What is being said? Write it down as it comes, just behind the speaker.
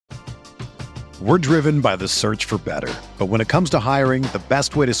We're driven by the search for better. But when it comes to hiring, the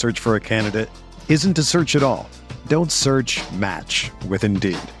best way to search for a candidate isn't to search at all. Don't search, match with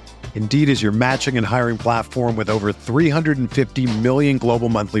Indeed. Indeed is your matching and hiring platform with over 350 million global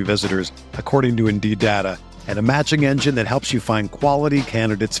monthly visitors, according to Indeed data, and a matching engine that helps you find quality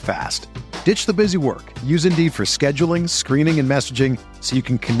candidates fast. Ditch the busy work. Use Indeed for scheduling, screening, and messaging so you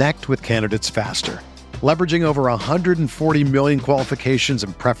can connect with candidates faster. Leveraging over 140 million qualifications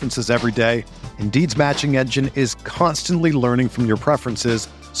and preferences every day, Indeed's matching engine is constantly learning from your preferences,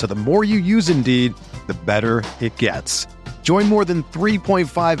 so the more you use Indeed, the better it gets. Join more than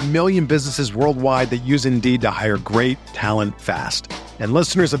 3.5 million businesses worldwide that use Indeed to hire great talent fast. And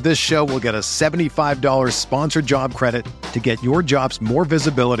listeners of this show will get a $75 sponsored job credit to get your jobs more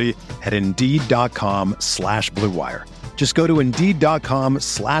visibility at Indeed.com/Blue Wire. Just go to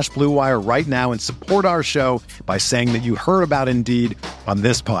Indeed.com/Blue Wire right now and support our show by saying that you heard about Indeed on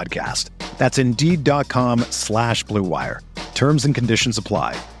this podcast. That's Indeed.com/Blue Wire. Terms and conditions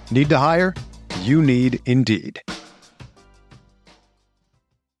apply. Need to hire? You need Indeed.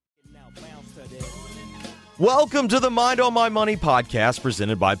 Welcome to the Mind on My Money podcast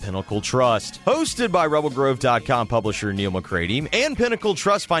presented by Pinnacle Trust. Hosted by RebelGrove.com publisher Neil McCready and Pinnacle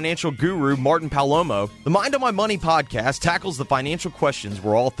Trust financial guru Martin Palomo, the Mind on My Money podcast tackles the financial questions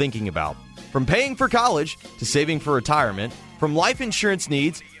we're all thinking about. From paying for college to saving for retirement, from life insurance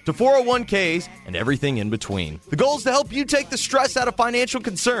needs to 401ks and everything in between. The goal is to help you take the stress out of financial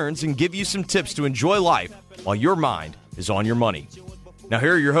concerns and give you some tips to enjoy life while your mind is on your money. Now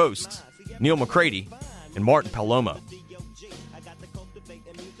here are your hosts, Neil McCready and Martin Palomo.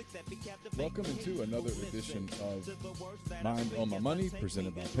 Welcome into another edition of Mind on My Money,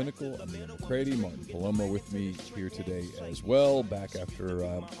 presented by Pinnacle. I'm Neil McCready, Martin Palomo with me here today as well, back after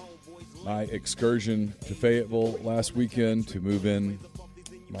my excursion to Fayetteville last weekend to move in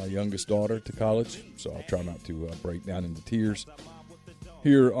my youngest daughter to college. So I'll try not to break down into tears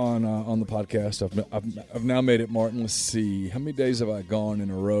here on the podcast. I've now made it, Martin. Let's see. How many days have I gone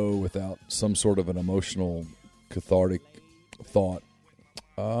in a row without some sort of an emotional, cathartic thought?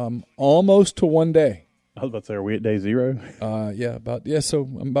 Almost to one day. I was about to say, are we at day zero? So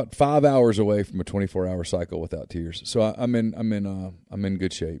I'm about 5 hours away from a 24-hour cycle without tears. So I'm in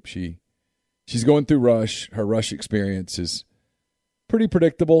good shape. She's going through Rush. Her Rush experience is pretty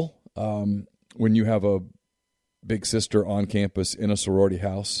predictable. When you have a big sister on campus in a sorority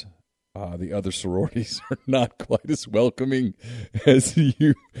house, the other sororities are not quite as welcoming as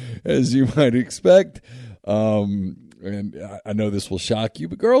you might expect. And I know this will shock you,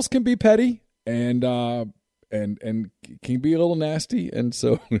 but girls can be petty and can be a little nasty. And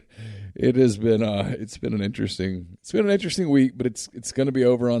so it has been it's been an interesting week, but it's going to be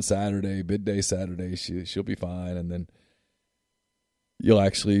over on Saturday, midday Saturday. She'll be fine, and then she'll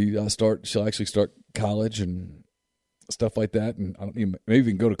actually start college and stuff like that, and maybe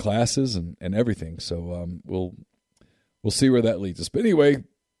even go to classes and everything. So we'll see where that leads us. But anyway,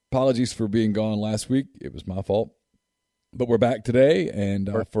 apologies for being gone last week. It was my fault. But we're back today and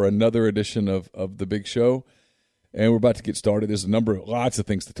for another edition of the Big Show. And we're about to get started. There's lots of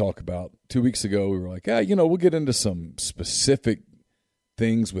things to talk about. 2 weeks ago, we were like, we'll get into some specific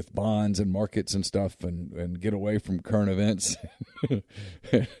things with bonds and markets and stuff and get away from current events.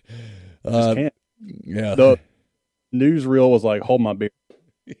 The newsreel was like, hold my beer.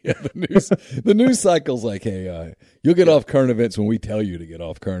 Yeah, the news cycle's like, hey, you'll get off current events when we tell you to get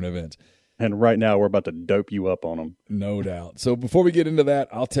off current events. And right now, we're about to dope you up on them. No doubt. So before we get into that,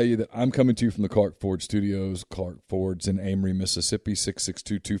 I'll tell you that I'm coming to you from the Clark Ford Studios. Clark Ford's in Amory, Mississippi.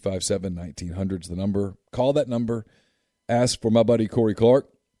 662-257-1900 is the number. Call that number. Ask for my buddy Corey Clark.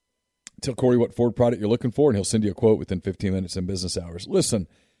 Tell Corey what Ford product you're looking for, and he'll send you a quote within 15 minutes in business hours. Listen,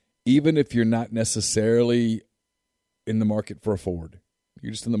 even if you're not necessarily in the market for a Ford,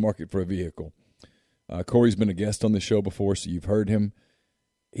 you're just in the market for a vehicle. Corey's been a guest on the show before, so you've heard him.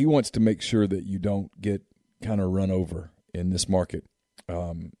 He wants to make sure that you don't get kind of run over in this market.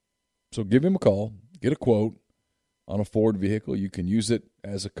 So give him a call, get a quote on a Ford vehicle. You can use it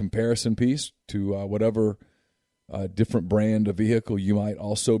as a comparison piece to whatever different brand of vehicle you might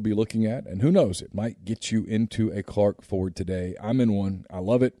also be looking at. And who knows, it might get you into a Clark Ford today. I'm in one. I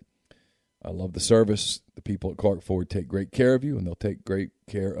love it. I love the service. The people at Clark Ford take great care of you, and they'll take great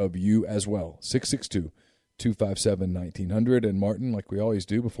care of you as well. 662-257-1900. And Martin, like we always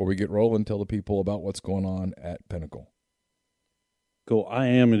do before we get rolling, tell the people about what's going on at Pinnacle. Cool. I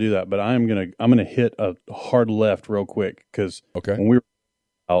am going to do that, but I'm going to hit a hard left real quick because when we were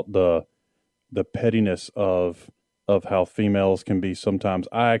out the pettiness of how females can be sometimes,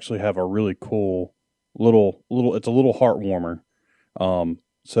 I actually have a really cool little it's a little heart warmer.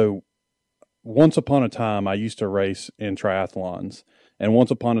 So once upon a time I used to race in triathlons, and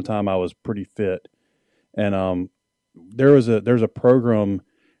once upon a time I was pretty fit. And there's a program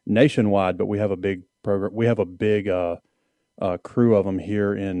nationwide, but we have a big program. We have a big crew of them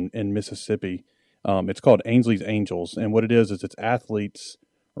here in Mississippi. It's called Ainsley's Angels, and what it is it's athletes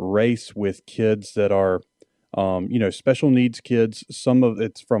race with kids that are, special needs kids. Some of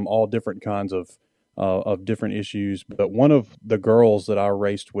it's from all different kinds of different issues. But one of the girls that I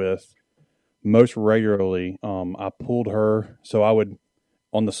raced with most regularly, I pulled her. So I would,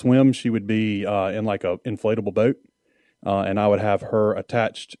 on the swim, she would be in like a inflatable boat, and I would have her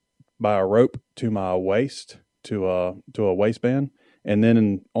attached by a rope to my waist, to a waistband. And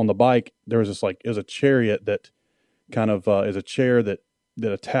then on the bike, there was it was a chariot that kind of is a chair that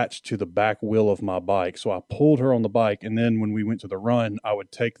attached to the back wheel of my bike. So I pulled her on the bike, and then when we went to the run, I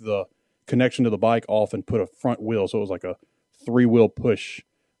would take the connection to the bike off and put a front wheel. So it was like a 3-wheel push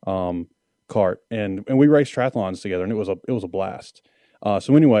cart, and we raced triathlons together, and it was a blast.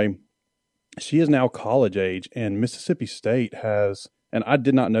 So anyway, she is now college age, and Mississippi State has, and I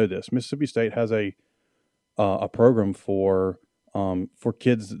did not know this, Mississippi State has a program for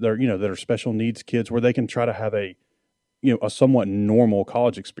kids that are, that are special needs kids, where they can try to have a somewhat normal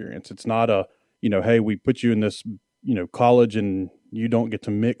college experience. It's not hey, we put you in this, college and you don't get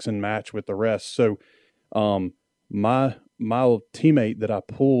to mix and match with the rest. So, my teammate that I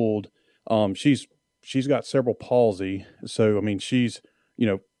pulled, she's got cerebral palsy. So, I mean, she's,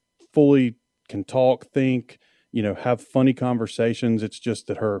 fully can talk, think, have funny conversations. It's just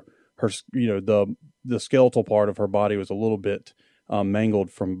that her, the skeletal part of her body was a little bit mangled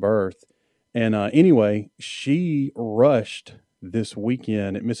from birth. And anyway, she rushed this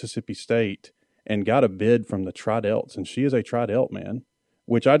weekend at Mississippi State and got a bid from the Tri-Delts, and she is a Tri-Delt, man,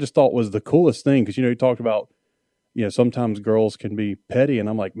 which I just thought was the coolest thing because, you talked about, sometimes girls can be petty, and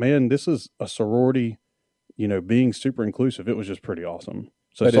I'm like, man, this is a sorority, being super inclusive. It was just pretty awesome.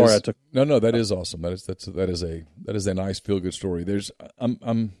 So that sorry, I took no. That is awesome. That is a nice feel good story.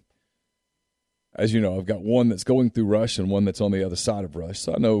 I'm as you know, I've got one that's going through Rush and one that's on the other side of Rush.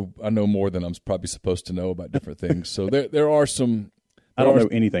 So I know more than I'm probably supposed to know about different things. So there are some. I don't know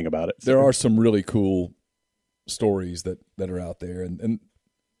anything about it. There are some really cool stories that are out there, and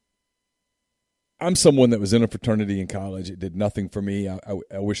I'm someone that was in a fraternity in college. It did nothing for me.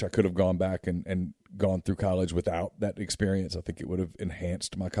 I wish I could have gone back and gone through college without that experience. I think it would have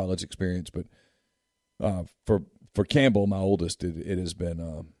enhanced my college experience. But for Campbell, my oldest, it has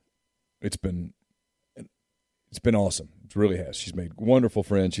been it's been awesome. It really has. She's made wonderful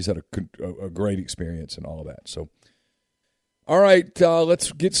friends. She's had a great experience and all of that. So, all right,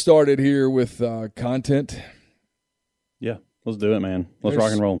 let's get started here with content. Yeah, let's do it, man. Let's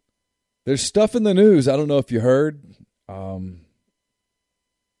rock and roll. There's stuff in the news. I don't know if you heard. There's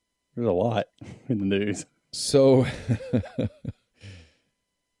a lot in the news. So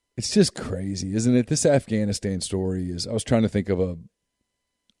it's just crazy, isn't it? This Afghanistan story is. I was trying to think of a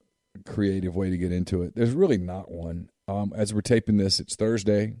creative way to get into it. There's really not one. As we're taping this, it's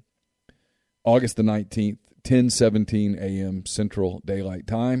Thursday, August the 19th, 10:17 a.m. Central Daylight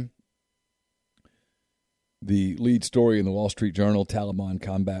Time. The lead story in the Wall Street Journal: Taliban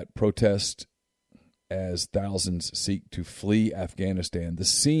combat protest as thousands seek to flee Afghanistan. The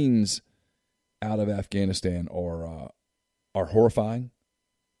scenes out of Afghanistan are horrifying.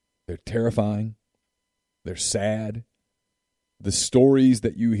 They're terrifying. They're sad. The stories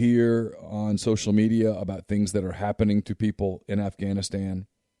that you hear on social media about things that are happening to people in Afghanistan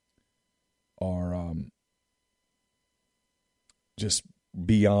are just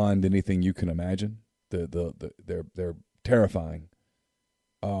beyond anything you can imagine. They're terrifying.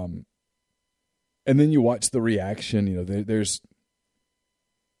 And then you watch the reaction. There's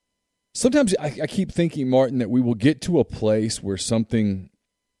sometimes I keep thinking, Martin, that we will get to a place where something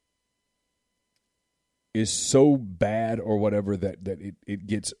is so bad or whatever that it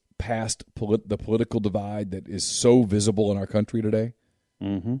gets past the political divide that is so visible in our country today.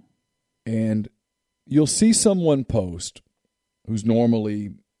 Mm-hmm. And you'll see someone post who's normally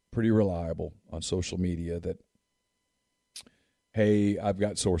pretty reliable on social media that, hey, I've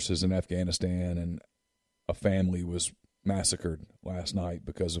got sources in Afghanistan and a family was massacred last night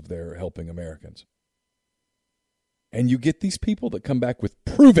because of their helping Americans. And you get these people that come back with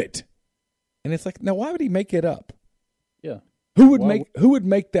prove it. And it's like, now why would he make it up? Yeah. Who would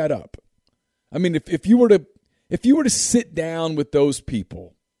make that up? I mean, if you were to sit down with those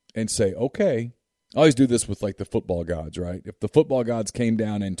people and say, okay, I always do this with like the football gods, right? If the football gods came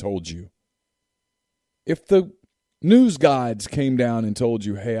down and told you, if the news gods came down and told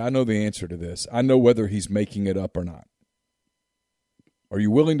you, hey, I know the answer to this. I know whether he's making it up or not. Are you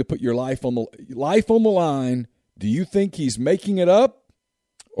willing to put your life on the line? Do you think he's making it up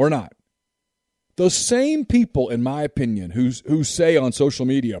or not? Those same people, in my opinion, who say on social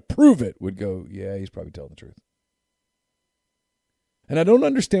media, prove it, would go, yeah, he's probably telling the truth. And I don't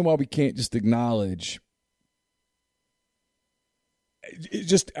understand why we can't just acknowledge,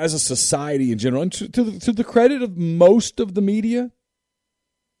 just as a society in general, and to the credit of most of the media,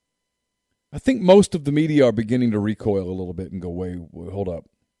 I think most of the media are beginning to recoil a little bit and go, wait, hold up.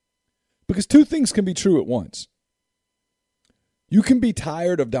 Because two things can be true at once. You can be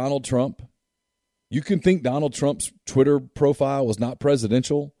tired of Donald Trump. You can think Donald Trump's Twitter profile was not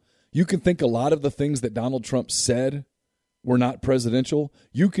presidential. You can think a lot of the things that Donald Trump said were not presidential.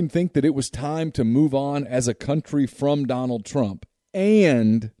 You can think that it was time to move on as a country from Donald Trump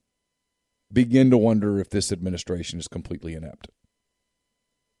and begin to wonder if this administration is completely inept.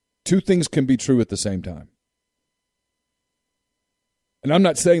 Two things can be true at the same time. And I'm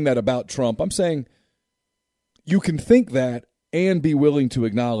not saying that about Trump. I'm saying you can think that and be willing to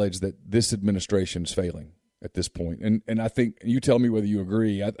acknowledge that this administration is failing at this point. And I think, you tell me whether you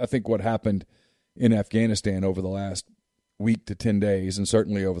agree, I think what happened in Afghanistan over the last week to 10 days, and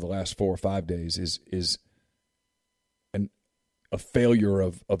certainly over the last 4 or 5 days, is a failure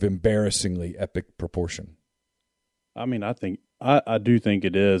of embarrassingly epic proportion. I mean, I do think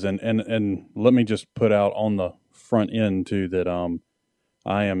it is. And let me just put out on the front end, too, that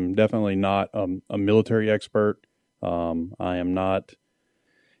I am definitely not a military expert. I am not,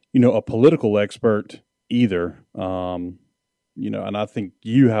 a political expert either. And I think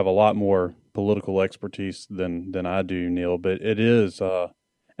you have a lot more political expertise than I do, Neil, but it is,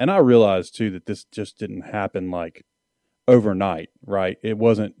 and I realize too that this just didn't happen like overnight, right? It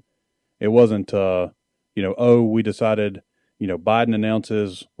wasn't, we decided, Biden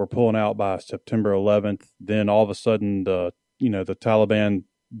announces we're pulling out by September 11th. Then all of a sudden the Taliban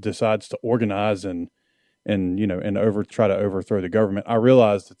decides to organize and try to overthrow the government. I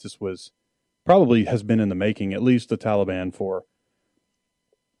realize that this was probably has been in the making, at least the Taliban for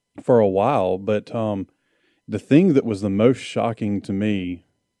a while. But the thing that was the most shocking to me,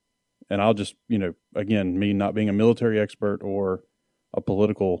 and I'll just, again, me not being a military expert or a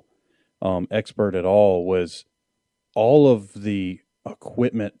political expert at all, was all of the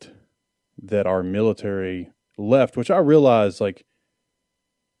equipment that our military left, which I realize, like,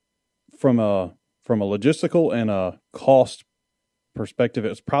 from a logistical and a cost perspective,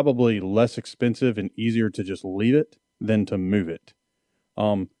 it's probably less expensive and easier to just leave it than to move it.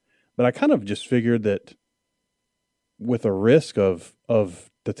 But I kind of just figured that with a risk of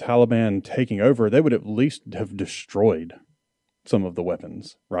the Taliban taking over, they would at least have destroyed some of the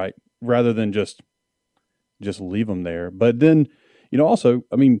weapons, right? Rather than just leave them there. But then, also,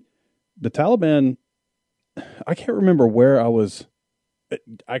 I mean, the Taliban, I can't remember where I was.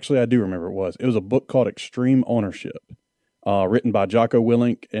 Actually, I do remember it was a book called Extreme Ownership, written by Jocko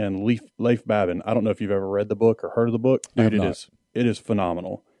Willink and Leif Babin. I don't know if you've ever read the book or heard of the book. Dude, it is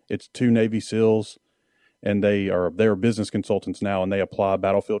phenomenal. It's 2 Navy SEALs, and they're business consultants now, and they apply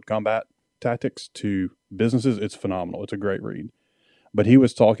battlefield combat tactics to businesses. It's phenomenal. It's a great read. But he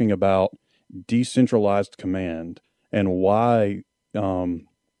was talking about decentralized command and why, the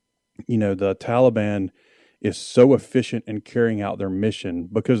Taliban is so efficient in carrying out their mission,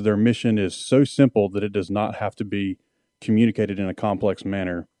 because their mission is so simple that it does not have to be communicated in a complex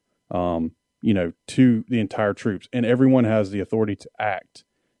manner, to the entire troops, and everyone has the authority to act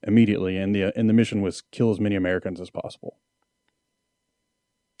immediately. And the mission was kill as many Americans as possible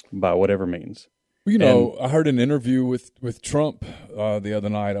by whatever means. I heard an interview with Trump the other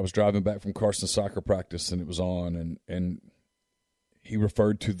night. I was driving back from Carson's soccer practice, and it was on, and he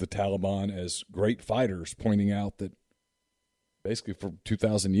referred to the Taliban as great fighters, pointing out that basically for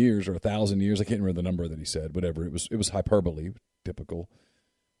 2,000 years or 1,000 years, I can't remember the number that he said, whatever, it was hyperbole, typical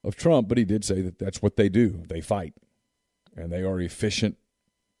of Trump, but he did say that that's what they do. They fight, and they are efficient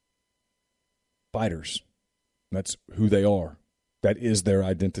fighters. That's who they are. That is their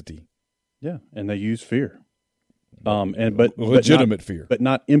identity. Yeah, and they use fear, but legitimate fear, but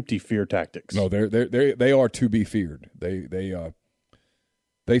not empty fear tactics. No, they are to be feared.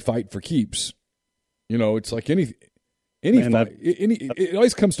 They fight for keeps. It's like any fight. It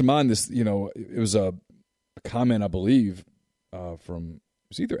always comes to mind this. It was a comment, I believe, from, it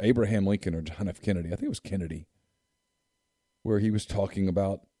was either Abraham Lincoln or John F. Kennedy. I think it was Kennedy, where he was talking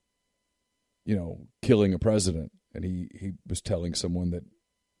about, killing a president, and he was telling someone that,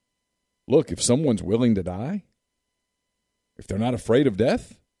 look, if someone's willing to die, if they're not afraid of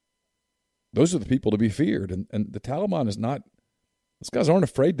death, those are the people to be feared. And the Taliban is not. Those guys aren't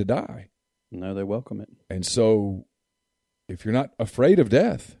afraid to die. No, they welcome it. And so, if you're not afraid of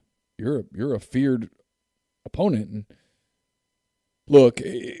death, you're a feared opponent. And look,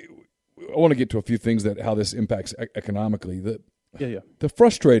 I want to get to a few things that how this impacts economically. The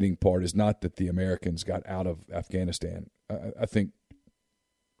frustrating part is not that the Americans got out of Afghanistan. I think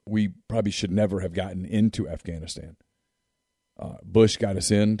we probably should never have gotten into Afghanistan. Bush got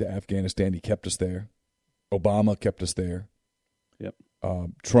us into Afghanistan. He kept us there. Obama kept us there. Yep.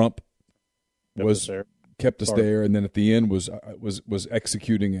 Trump kept us there, and then at the end was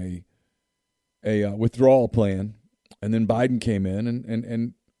executing a withdrawal plan, and then Biden came in,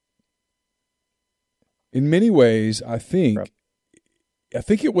 and in many ways, I think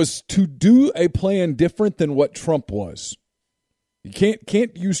it was to do a plan different than what Trump was. You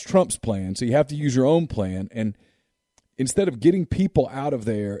can't use Trump's plan, so you have to use your own plan. And instead of getting people out of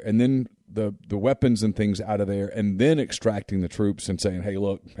there and then the weapons and things out of there and then extracting the troops and saying, hey,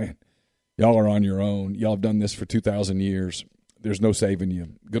 look, man, y'all are on your own. Y'all have done this for 2,000 years. There's no saving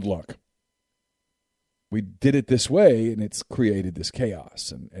you. Good luck. We did it this way, and it's created this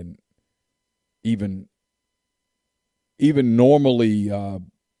chaos. And even normally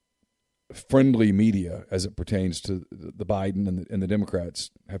friendly media, as it pertains to the Biden and the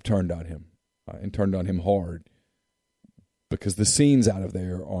Democrats, have turned on him and turned on him hard because the scenes out of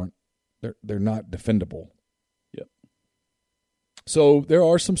there they're not defendable. Yep. So there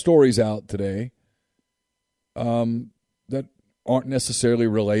are some stories out today that aren't necessarily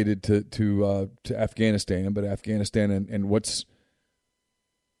related to Afghanistan, but Afghanistan and what's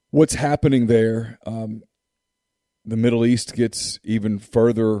happening there. The Middle East gets even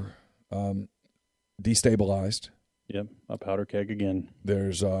further destabilized. Yep, a powder keg again.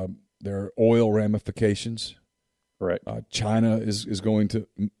 There are oil ramifications. Correct. China is going to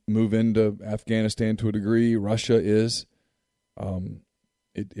move into Afghanistan to a degree. Russia is. There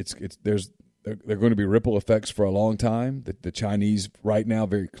are going to be ripple effects for a long time. The Chinese right now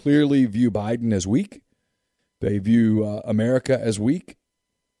very clearly view Biden as weak. They view America as weak,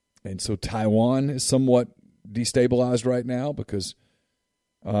 and so Taiwan is somewhat destabilized right now because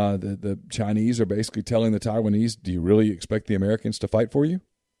the Chinese are basically telling the Taiwanese, "Do you really expect the Americans to fight for you?"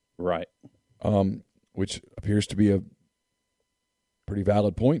 Right. Which appears to be a pretty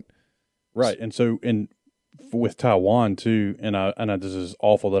valid point. Right. And so, with Taiwan too, and this is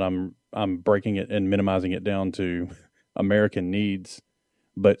awful that I'm breaking it and minimizing it down to American needs,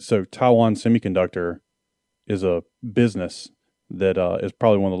 but so Taiwan Semiconductor is a business that is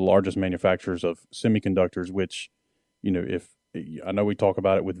probably one of the largest manufacturers of semiconductors, which, if I know we talk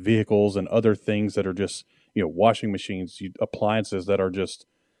about it with vehicles and other things that are just, washing machines, appliances that are just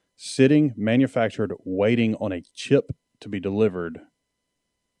sitting, manufactured, waiting on a chip to be delivered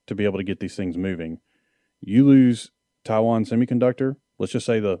to be able to get these things moving. You lose Taiwan Semiconductor, let's just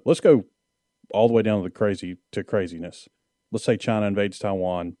say let's go all the way down to craziness. Let's say China invades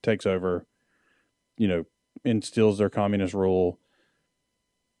Taiwan, takes over, instills their communist rule.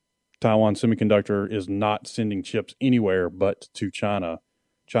 Taiwan Semiconductor is not sending chips anywhere but to China.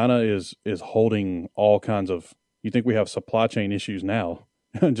 China is holding all kinds of. You think we have supply chain issues now?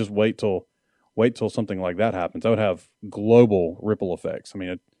 Just wait till something like that happens. That would have global ripple effects. I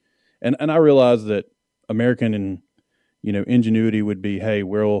mean, and I realize that American ingenuity would be, hey,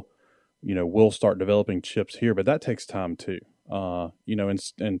 we'll start developing chips here, but that takes time too. And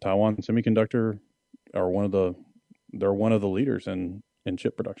Taiwan Semiconductor are one of the leaders in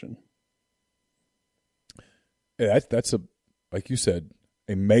chip production. Yeah, that's like you said,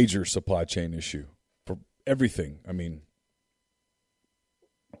 a major supply chain issue for everything. I mean,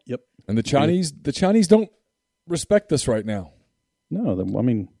 yep. And the Chinese don't respect us right now. No, I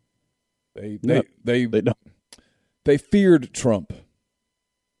mean, they don't. They feared Trump.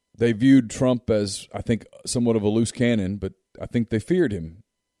 They viewed Trump as, I think, somewhat of a loose cannon, but I think they feared him.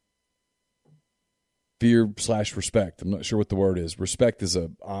 Fear/respect. I'm not sure what the word is. Respect is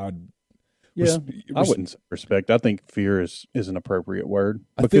a odd. Yeah, I wouldn't say respect. I think fear is an appropriate word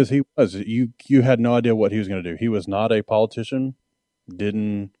because you had no idea what he was going to do. He was not a politician.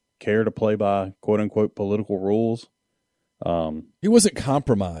 Didn't care to play by quote unquote political rules. He wasn't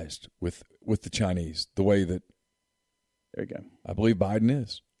compromised with the Chinese the way that. There you go. I believe Biden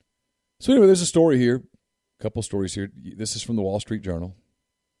is. So anyway, there's a story here, a couple stories here. This is from the Wall Street Journal.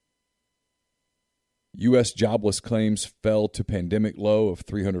 U.S. jobless claims fell to pandemic low of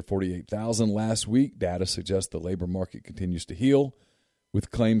 348,000 last week. Data suggests the labor market continues to heal,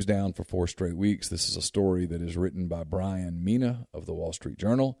 with claims down for 4 straight weeks. This is a story that is written by Brian Mina of the Wall Street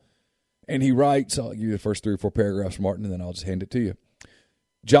Journal. And he writes, I'll give you the first 3 or 4 paragraphs, Martin, and then I'll just hand it to you.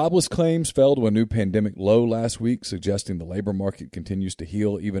 Jobless claims fell to a new pandemic low last week, suggesting the labor market continues to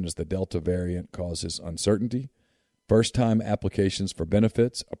heal even as the Delta variant causes uncertainty. First-time applications for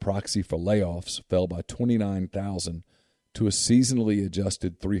benefits, a proxy for layoffs, fell by 29,000 to a seasonally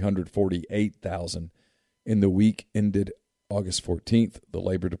adjusted 348,000 in the week ended August 14th, the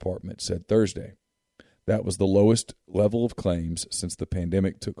Labor Department said Thursday. That was the lowest level of claims since the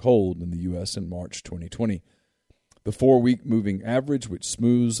pandemic took hold in the U.S. in March 2020. The 4-week moving average, which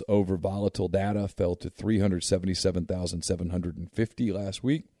smooths over volatile data, fell to 377,750 last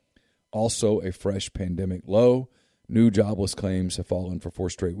week, also a fresh pandemic low. New jobless claims have fallen for 4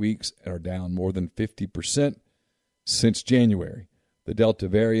 straight weeks and are down more than 50% since January. The Delta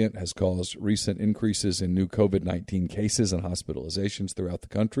variant has caused recent increases in new COVID-19 cases and hospitalizations throughout the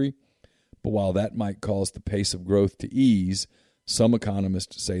country. But while that might cause the pace of growth to ease, some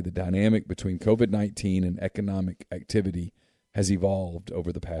economists say the dynamic between COVID-19 and economic activity has evolved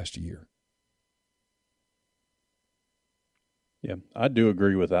over the past year. Yeah, I do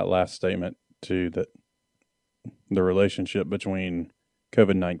agree with that last statement, too, that the relationship between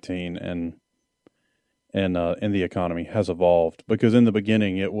COVID-19 and the economy has evolved. Because in the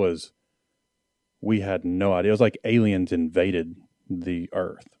beginning, we had no idea. It was like aliens invaded the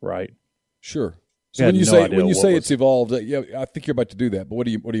earth, right? Sure. So when you say it's evolved, yeah, I think you're about to do that. But what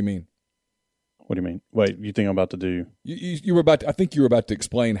do you mean? What do you mean? Wait, you think I'm about to do? You were about. I think you were about to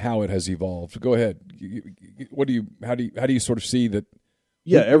explain how it has evolved. Go ahead. How do you sort of see that?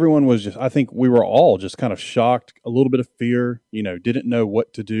 Yeah, everyone was just. I think we were all just kind of shocked, a little bit of fear. Didn't know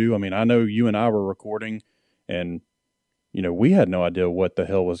what to do. I mean, I know you and I were recording, and we had no idea what the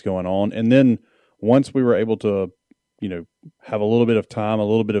hell was going on. And then once we were able to, have a little bit of time, a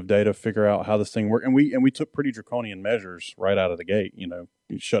little bit of data, figure out how this thing worked. And we took pretty draconian measures right out of the gate,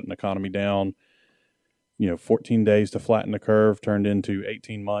 shutting the economy down, 14 days to flatten the curve turned into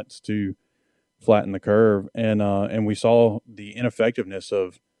 18 months to flatten the curve. And we saw the ineffectiveness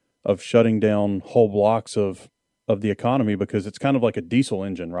of shutting down whole blocks of the economy, because it's kind of like a diesel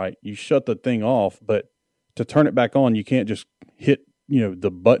engine, right? You shut the thing off, but to turn it back on, you can't just hit,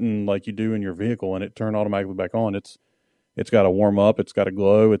 the button like you do in your vehicle and it turn automatically back on. It's got to warm up. It's got to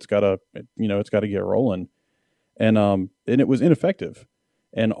glow. It's got to get rolling. And it was ineffective.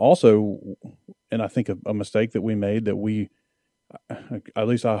 And also, and I think a mistake that we made that at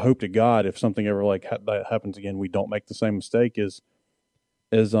least I hope to God, if something ever like that happens again, we don't make the same mistake is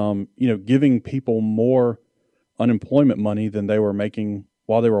giving people more unemployment money than they were making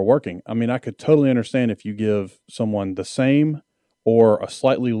while they were working. I mean, I could totally understand if you give someone the same or a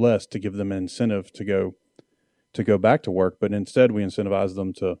slightly less to give them an incentive to go back to work, but instead we incentivize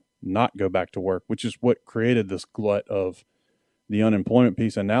them to not go back to work, which is what created this glut of the unemployment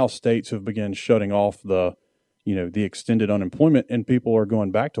piece. And now states have begun shutting off the extended unemployment, and people are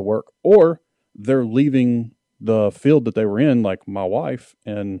going back to work, or they're leaving the field that they were in, like my wife,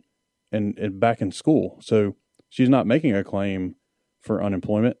 and back in school. So she's not making a claim for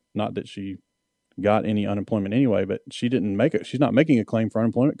unemployment. Not that she got any unemployment anyway, but she's not making a claim for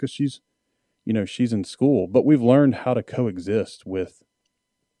unemployment because she's in school. But we've learned how to coexist with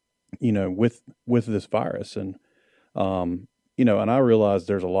this virus. And, and I realize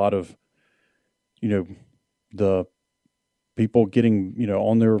there's a lot of, the people getting,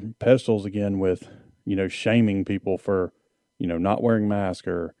 on their pedestals again with, shaming people for, not wearing masks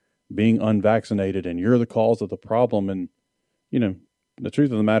or being unvaccinated, and you're the cause of the problem. And, the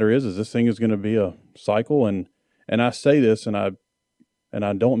truth of the matter is this thing is going to be a cycle. And I say this, and I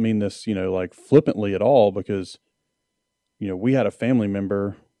don't mean this, like flippantly at all, because, we had a family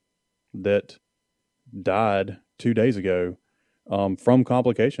member that died 2 days ago from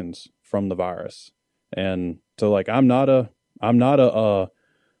complications from the virus. And so, like, I'm not a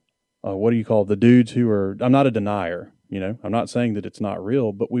what do you call the dudes who are, I'm not a denier, I'm not saying that it's not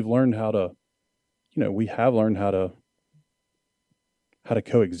real, but we've learned how to, we have learned how to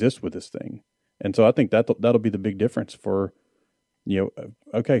coexist with this thing. And so I think that'll be the big difference for,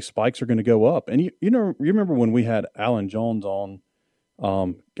 okay, spikes are going to go up. And you remember when we had Alan Jones on,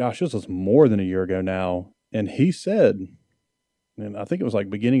 this was more than a year ago now. And he said, and I think it was like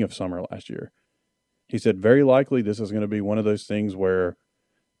beginning of summer last year, he said, very likely this is going to be one of those things where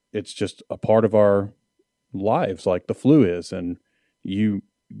it's just a part of our lives, like the flu is. And you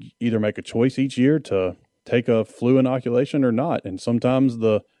either make a choice each year to take a flu inoculation or not. And sometimes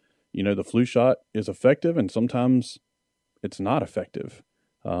the flu shot is effective, and sometimes it's not effective.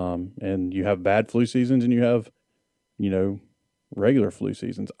 And you have bad flu seasons, and you have, regular flu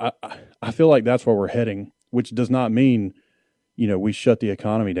seasons. I feel like that's where we're heading, which does not mean, we shut the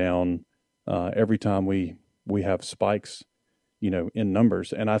economy down every time we have spikes, in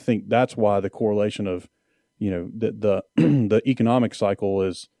numbers. And I think that's why the correlation of, the economic cycle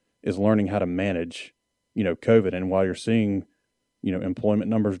is learning how to manage COVID, and while you're seeing, employment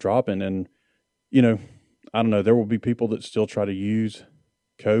numbers dropping, and, I don't know, there will be people that still try to use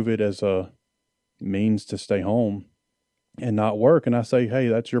COVID as a means to stay home and not work. And I say, hey,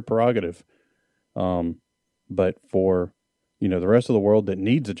 that's your prerogative. But for, the rest of the world that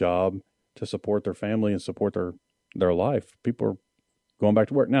needs a job to support their family and support their life, people are going back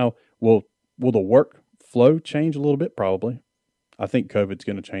to work. Now, will the work flow change a little bit? Probably. I think COVID's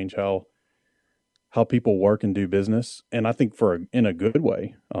going to change how people work and do business. And I think in a good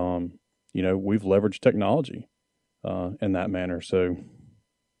way. We've leveraged technology in that manner. So,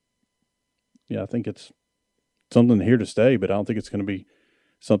 yeah, I think it's something here to stay, but I don't think it's going to be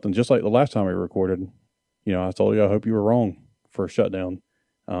something just like the last time we recorded. I told you I hope you were wrong for a shutdown.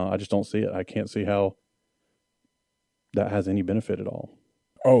 I just don't see it. I can't see how that has any benefit at all.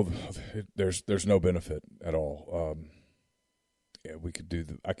 Oh, there's no benefit at all. Yeah, we could do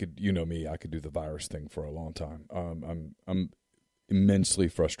I could do the virus thing for a long time. I'm immensely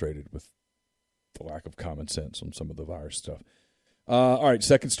frustrated with the lack of common sense on some of the virus stuff. All right,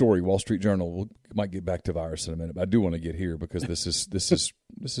 second story, Wall Street Journal. We might get back to virus in a minute, but I do want to get here because this is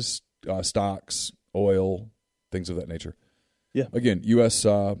stocks, oil, things of that nature. Yeah. Again,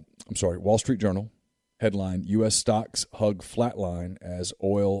 Wall Street Journal headline: U.S. stocks hug flatline as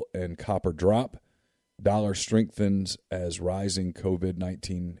oil and copper drop. Dollar strengthens as rising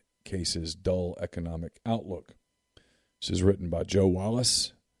COVID-19 cases dull economic outlook. This is written by Joe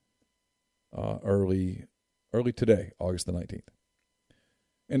Wallace. Early today, August the 19th.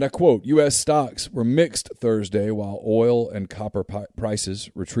 And I quote, U.S. stocks were mixed Thursday while oil and copper prices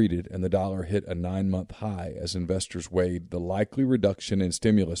retreated and the dollar hit a 9-month high as investors weighed the likely reduction in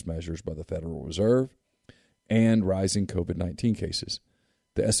stimulus measures by the Federal Reserve and rising COVID-19 cases.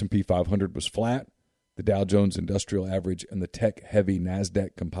 The S&P 500 was flat. The Dow Jones Industrial Average and the tech-heavy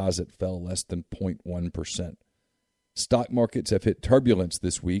NASDAQ Composite fell less than 0.1%. Stock markets have hit turbulence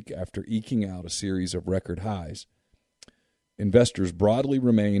this week after eking out a series of record highs. Investors broadly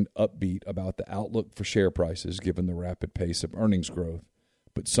remained upbeat about the outlook for share prices given the rapid pace of earnings growth,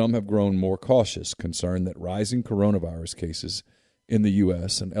 but some have grown more cautious, concerned that rising coronavirus cases in the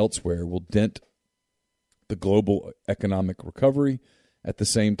U.S. and elsewhere will dent the global economic recovery at the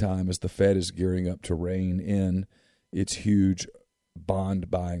same time as the Fed is gearing up to rein in its huge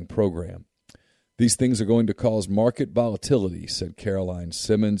bond-buying program. These things are going to cause market volatility, said Caroline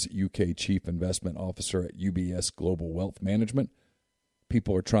Simmons, UK Chief Investment Officer at UBS Global Wealth Management.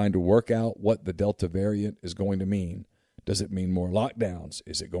 People are trying to work out what the Delta variant is going to mean. Does it mean more lockdowns?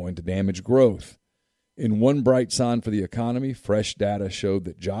 Is it going to damage growth? In one bright sign for the economy, fresh data showed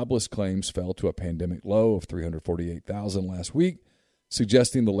that jobless claims fell to a pandemic low of 348,000 last week,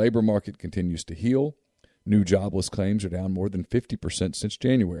 suggesting the labor market continues to heal. New jobless claims are down more than 50% since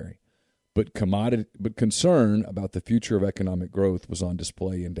January. But concern about the future of economic growth was on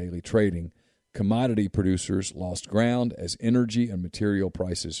display in daily trading. Commodity producers lost ground as energy and material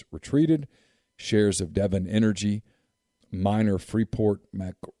prices retreated. Shares of Devon Energy, miner Freeport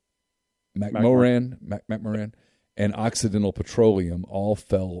McMoran, and Occidental Petroleum all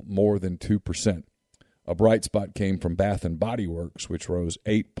fell more than 2%. A bright spot came from Bath & Body Works, which rose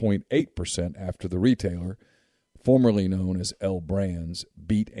 8.8% after the retailer, formerly known as L Brands,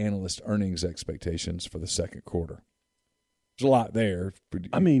 beat analyst earnings expectations for the second quarter. There's a lot there.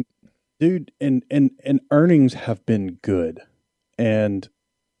 I mean, dude, and earnings have been good. And,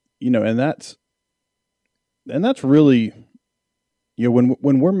 and that's really, when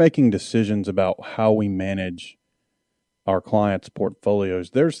we're making decisions about how we manage our clients' portfolios,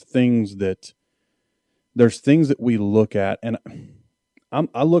 there's things that we look at, and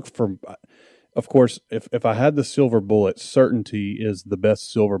I look for. Of course, if I had the silver bullet, certainty is the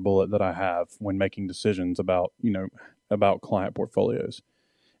best silver bullet that I have when making decisions about client portfolios.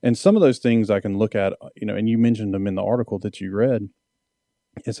 And some of those things I can look at, and you mentioned them in the article that you read,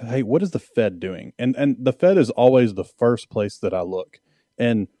 is, hey, what is the Fed doing? And the Fed is always the first place that I look.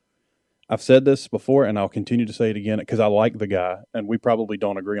 And I've said this before, and I'll continue to say it again because I like the guy, and we probably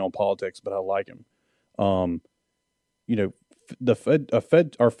don't agree on politics, but I like him. Our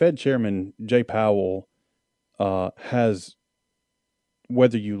Fed chairman, Jay Powell, has,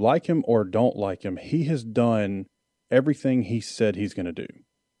 whether you like him or don't like him, he has done everything he said he's going to do.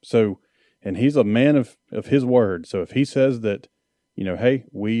 So, and he's a man of his word. So if he says that, hey,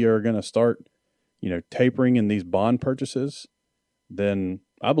 we are going to start, tapering in these bond purchases, then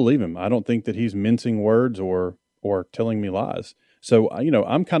I believe him. I don't think that he's mincing words or telling me lies. So,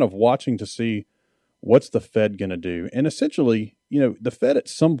 I'm kind of watching to see what's the Fed going to do? And essentially, the Fed at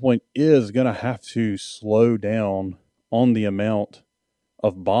some point is going to have to slow down on the amount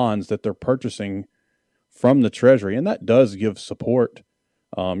of bonds that they're purchasing from the Treasury, and that does give support,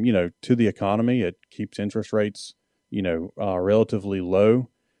 to the economy. It keeps interest rates, relatively low,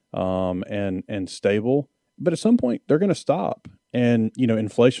 and stable. But at some point, they're going to stop, and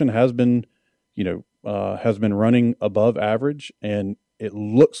inflation has been running above average, and it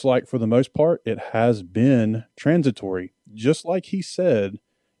looks like for the most part it has been transitory, just like he said.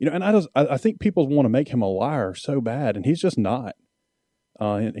 And I think people want to make him a liar so bad, and he's just not.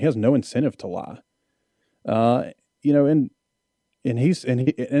 He has no incentive to lie. And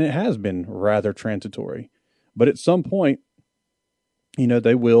it has been rather transitory, but at some point,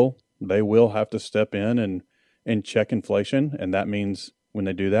 they will have to step in and check inflation, and that means when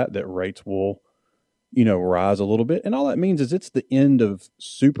they do that rates will, rise a little bit, and all that means is it's the end of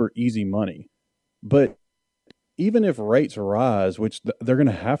super easy money. But even if rates rise, which they're going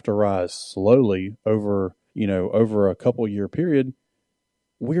to have to rise slowly over a couple year period,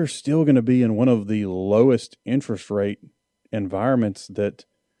 we're still going to be in one of the lowest interest rate environments that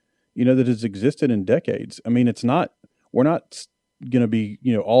has existed in decades. I mean, we're not going to be,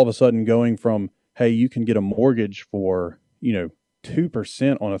 all of a sudden going from, hey, you can get a mortgage for,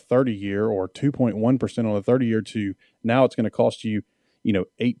 2% on a 30-year or 2.1% on a 30-year to now it's going to cost you,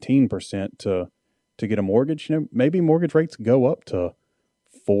 18% to get a mortgage. Maybe mortgage rates go up to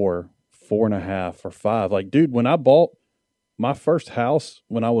 4, 4.5, or 5. Like, dude, when I bought my first house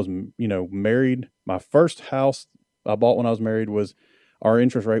when I was, married, my first house I bought when I was married our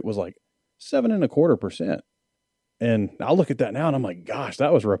interest rate was like 7.25%. And I look at that now and I'm like, gosh,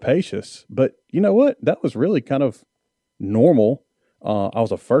 that was rapacious. But you know what? That was really kind of normal. I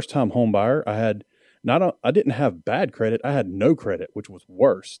was a first-time home buyer. I didn't have bad credit. I had no credit, which was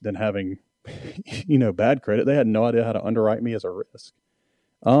worse than having, bad credit. They had no idea how to underwrite me as a risk.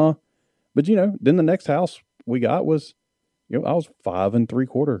 But then the next house we got was, I was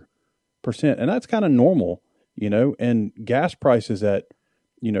 5.75%, and that's kind of normal, and gas prices at,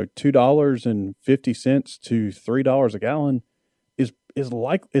 $2.50 to $3 a gallon is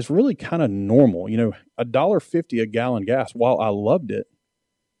really kind of normal. $1.50 a gallon gas, while I loved it,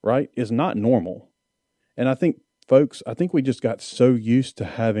 right, is not normal. And I think, folks, we just got so used to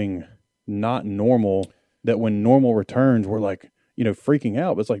having not normal that when normal returns, we're like, freaking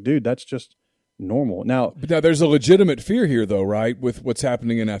out. But it's like, dude, that's just normal. Now there's a legitimate fear here, though, right, with what's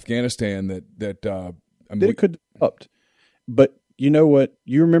happening in Afghanistan that it could erupt. But you know what?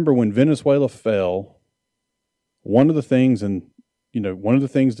 You remember when Venezuela fell, one of the things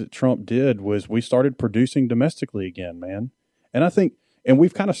that Trump did was we started producing domestically again, man. And I think, and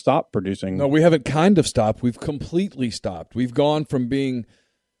we've kind of stopped producing. No, we haven't kind of stopped. We've completely stopped. We've gone from being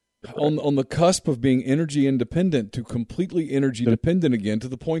on the cusp of being energy independent to completely energy dependent again, to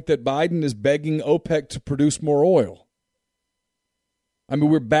the point that Biden is begging OPEC to produce more oil. I mean,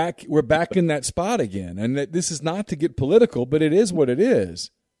 we're back in that spot again. And this is not to get political, but it is what it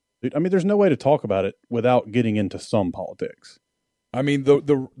is. I mean, there's no way to talk about it without getting into some politics. I mean,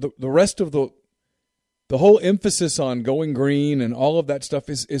 the rest of the whole emphasis on going green and all of that stuff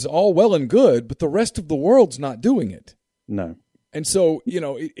is all well and good, but the rest of the world's not doing it. No. And so,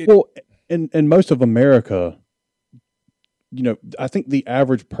 in most of America, I think the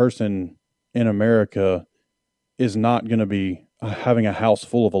average person in America is not going to be having a house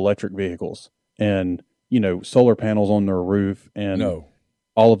full of electric vehicles and, solar panels on their roof and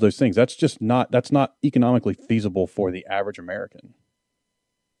all of those things. That's not economically feasible for the average American.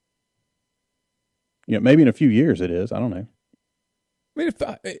 Maybe in a few years it is. I don't know. I mean,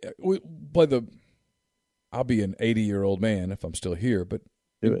 I'll be an 80-year-old man if I'm still here, but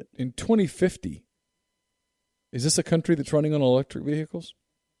in 2050, is this a country that's running on electric vehicles?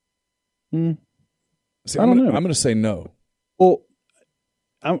 See, I don't know. I'm going to say no. Well,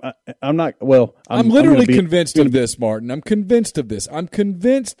 I'm not. Well, I'm literally convinced of this, Martin. I'm convinced of this. I'm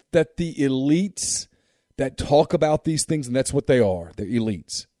convinced that the elites that talk about these things, and that's what they are, they're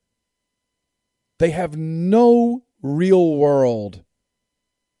elites. They have no real world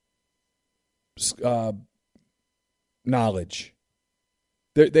knowledge.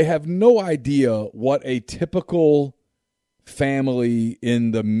 They have no idea what a typical family in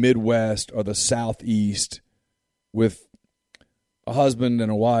the Midwest or the Southeast with a husband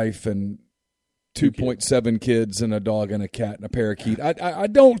and a wife and 2.7 kids and a dog and a cat and a parakeet. I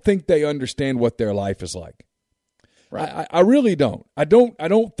don't think they understand what their life is like. Right. I really don't. I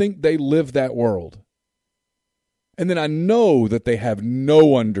don't think they live that world. And then I know that they have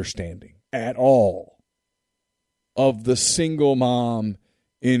no understanding at all of the single mom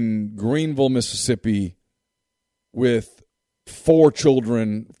in Greenville, Mississippi with 4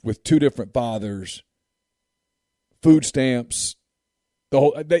 children with 2 different fathers, food stamps,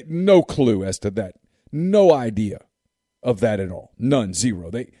 no clue as to that. no idea of that at all. None,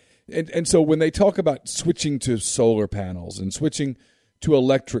 zero. And so when they talk about switching to solar panels and switching to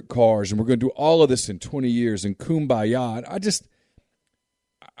electric cars, and we're going to do all of this in 20 years and kumbaya,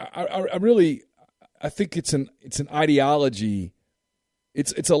 I think it's an ideology.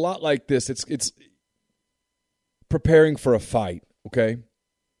 It's a lot like this. It's preparing for a fight. Okay.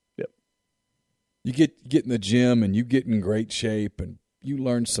 Yep. You get in the gym and you get in great shape and you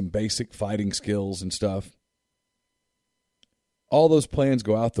learn some basic fighting skills and stuff. All those plans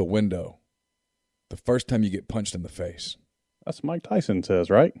go out the window the first time you get punched in the face. That's what Mike Tyson says,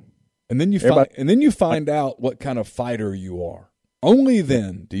 right? And then you find out what kind of fighter you are. Only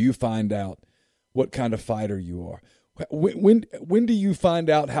then do you find out what kind of fighter you are. When do you find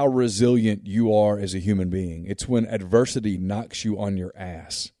out how resilient you are as a human being? It's when adversity knocks you on your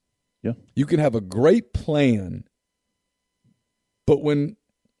ass. Yeah. You can have a great plan, but when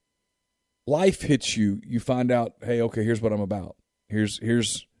life hits you, you find out, hey, okay, here's what I'm about. Here's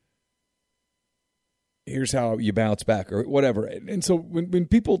how you bounce back or whatever. And so when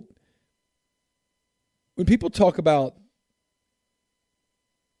people talk about,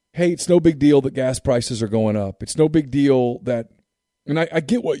 hey, it's no big deal that gas prices are going up. It's no big deal that, and I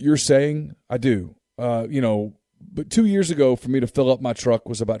get what you're saying. I do. But 2 years ago for me to fill up my truck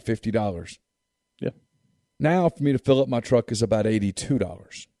was about $50. Yeah. Now for me to fill up my truck is about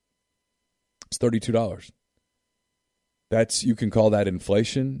 $82. It's $32. You can call that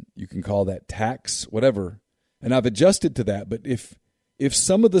inflation. You can call that tax, whatever. And I've adjusted to that. But if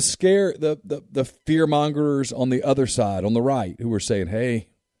some of the fear mongers on the other side, on the right, who are saying, hey,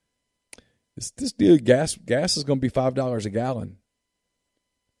 this deal, gas is going to be $5 a gallon.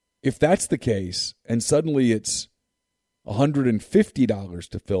 If that's the case, and suddenly it's $150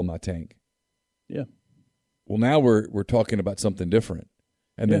 to fill my tank. Yeah. Well, now we're talking about something different.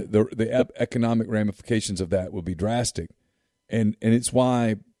 And the economic ramifications of that will be drastic. And it's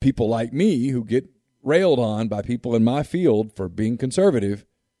why people like me who get railed on by people in my field for being conservative,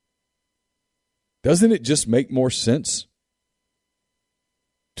 doesn't it just make more sense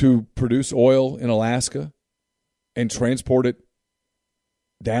to produce oil in Alaska and transport it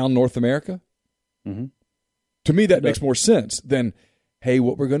down North America? Mm-hmm. To me, that makes more sense than, hey,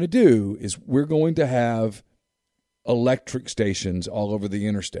 what we're going to do is we're going to have electric stations all over the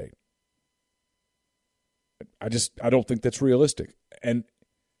interstate. I don't think that's realistic. And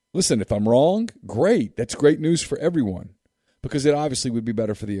listen, if I'm wrong, great. That's great news for everyone because it obviously would be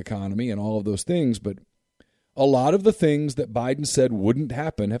better for the economy and all of those things. But a lot of the things that Biden said wouldn't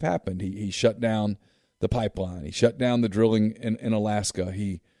happen have happened. He shut down the pipeline. He shut down the drilling in Alaska.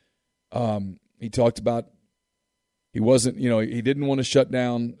 He talked about he didn't want to shut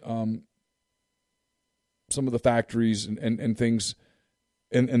down some of the factories and things,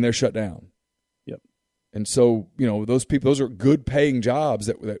 and they're shut down. And so, those are good paying jobs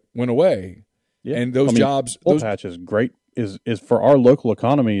that went away. Yeah. And jobs. Oil Patch is great, is for our local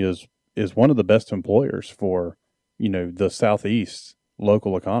economy is one of the best employers for, the Southeast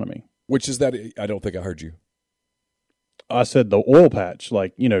local economy. Which is that? I don't think I heard you. I said the oil patch,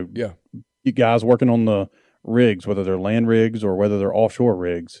 Yeah. You guys working on the rigs, whether they're land rigs or whether they're offshore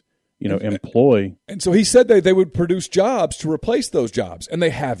rigs, employ. And so he said they would produce jobs to replace those jobs, and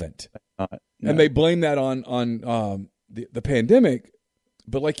they haven't. No. And they blame that on the pandemic.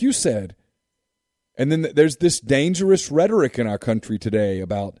 But like you said, and then there's this dangerous rhetoric in our country today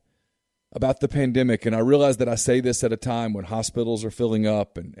about the pandemic. And I realize that I say this at a time when hospitals are filling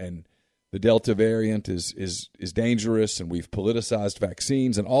up and the Delta variant is dangerous, and we've politicized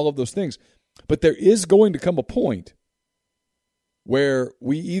vaccines and all of those things. But there is going to come a point where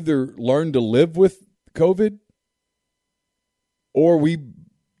we either learn to live with COVID or we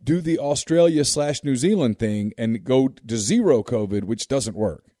do the Australia/New Zealand thing and go to zero COVID, which doesn't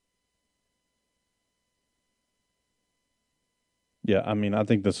work. Yeah, I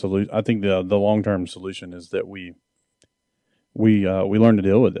think the long-term solution is that we learn to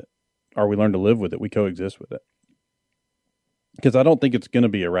deal with it, or we learn to live with it. We coexist with it. Because I don't think it's going to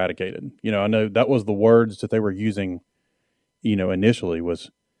be eradicated. I know that was the words that they were using, initially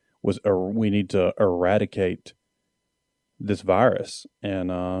was we need to eradicate this virus, and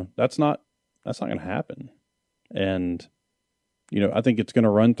that's not going to happen. And I think it's going to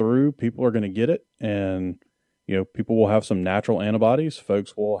run through. People are going to get it, and people will have some natural antibodies.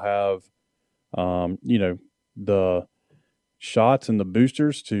 Folks will have the shots and the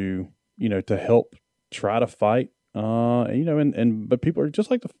boosters to help try to fight. But people are just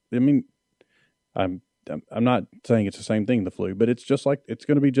like I'm not saying it's the same thing, the flu, but it's going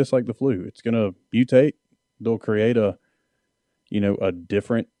to be just like the flu. It's going to mutate. They'll create a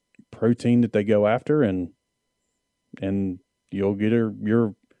different protein that they go after, and you'll get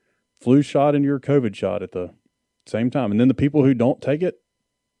your flu shot and your COVID shot at the same time. And then the people who don't take it,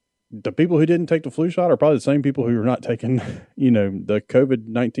 the people who didn't take the flu shot are probably the same people who are not taking, the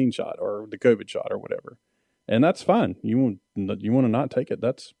COVID-19 shot or the COVID shot or whatever. And that's fine. You want to not take it.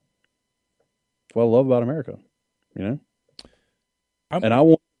 That's what I love about America, And I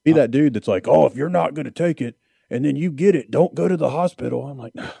want to be that dude that's like, oh, if you're not going to take it and then you get it, don't go to the hospital. I'm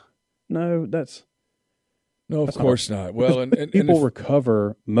like, no, of course not. Well, and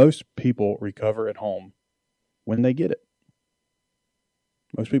most people recover at home when they get it.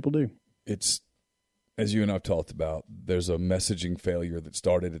 Most people do. It's, as you and I've talked about, there's a messaging failure that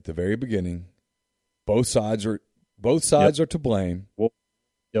started at the very beginning. Both sides are to blame. We'll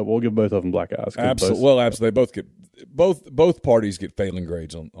give both of them black eyes. Absolutely. Absolutely. Both parties get failing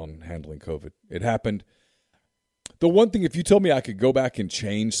grades on handling COVID. It happened. The one thing, if you told me I could go back and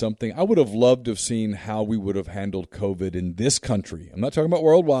change something, I would have loved to have seen how we would have handled COVID in this country. I'm not talking about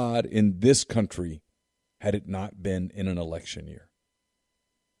worldwide, in this country, had it not been in an election year.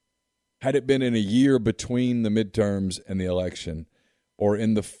 Had it been in a year between the midterms and the election, or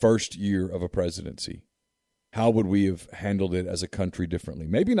in the first year of a presidency, how would we have handled it as a country differently?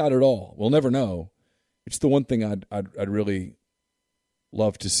 Maybe not at all. We'll never know. It's the one thing I'd really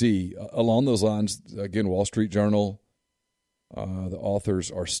love to see. Along those lines, again, Wall Street Journal, the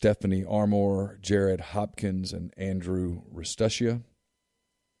authors are Stephanie Armour, Jared Hopkins, and Andrew Rustascia.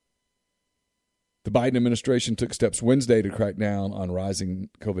 The Biden administration took steps Wednesday to crack down on rising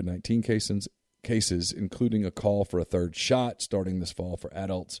COVID-19 cases, including a call for a third shot starting this fall for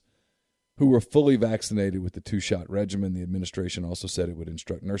adults who were fully vaccinated with the 2-shot regimen. The administration also said it would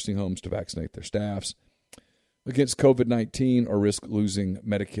instruct nursing homes to vaccinate their staffs against COVID-19 or risk losing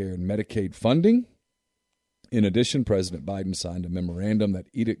Medicare and Medicaid funding. In addition, President Biden signed a memorandum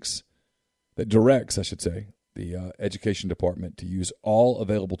that directs the Education Department to use all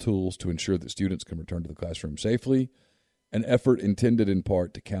available tools to ensure that students can return to the classroom safely, an effort intended in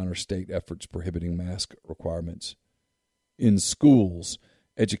part to counter state efforts prohibiting mask requirements in schools.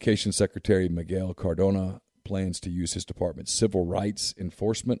 Education Secretary Miguel Cardona plans to use his department's civil rights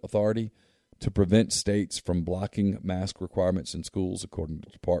enforcement authority to prevent states from blocking mask requirements in schools, according to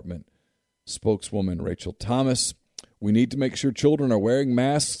department spokeswoman Rachel Thomas. We need to make sure children are wearing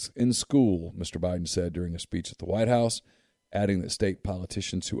masks in school, Mr. Biden said during a speech at the White House, adding that state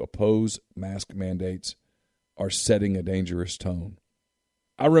politicians who oppose mask mandates are setting a dangerous tone.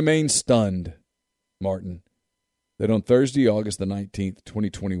 I remain stunned, Martin, that on Thursday, August the 19th,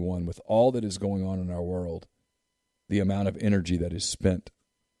 2021, with all that is going on in our world, the amount of energy that is spent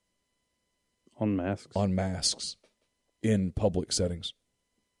on masks in public settings.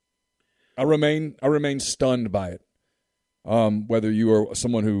 I remain stunned by it. Whether you are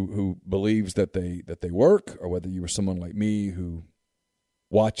someone who believes that they work, or whether you are someone like me who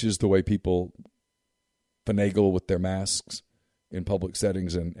watches the way people finagle with their masks in public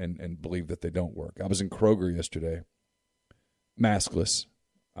settings and believe that they don't work. I was in Kroger yesterday, maskless.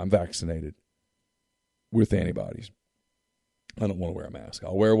 I'm vaccinated with antibodies. I don't want to wear a mask.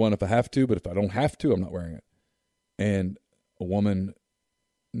 I'll wear one if I have to, but if I don't have to, I'm not wearing it. And a woman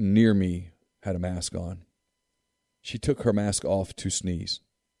near me had a mask on. She took her mask off to sneeze.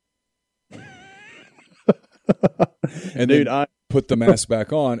 And dude, I put the mask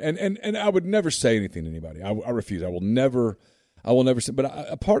back on. And I would never say anything to anybody. I refuse. I will never say. But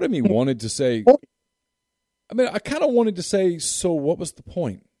a part of me wanted to say, I kind of wanted to say, so what was the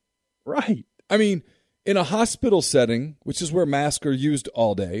point? Right. I mean, in a hospital setting, which is where masks are used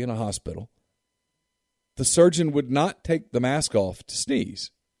all day in a hospital, the surgeon would not take the mask off to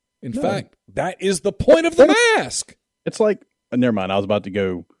sneeze. In fact, that is the point of the mask. It's like, never mind. I was about to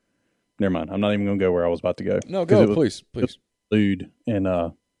go. Never mind. I'm not even going to go where I was about to go. No, go, please. Food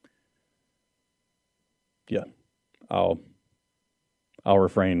and yeah, I'll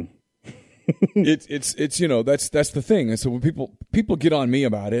refrain. it's that's the thing. And so when people get on me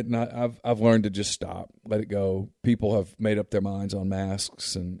about it, and I've learned to just stop, let it go. People have made up their minds on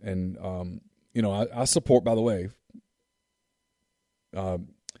masks, and I support, by the way,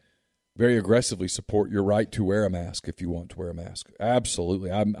 very aggressively support your right to wear a mask if you want to wear a mask. Absolutely.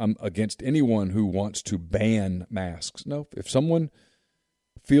 I'm against anyone who wants to ban masks. No, if someone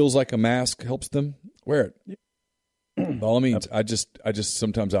feels like a mask helps them, wear it. By all means. I just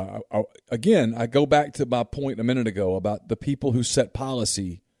sometimes I go back to my point a minute ago about the people who set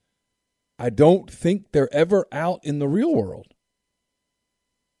policy. I don't think they're ever out in the real world.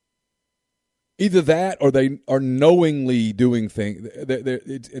 Either that, or they are knowingly doing things.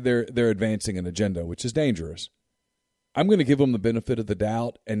 They're advancing an agenda, which is dangerous. I'm going to give them the benefit of the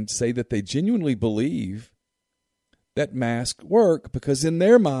doubt and say that they genuinely believe that masks work, because in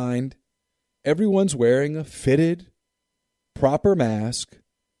their mind, everyone's wearing a fitted, proper mask,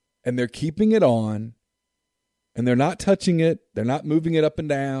 and they're keeping it on, and they're not touching it. They're not moving it up and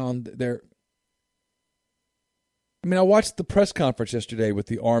down. I watched the press conference yesterday with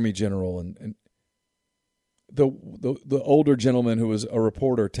the Army general, and the older gentleman who was a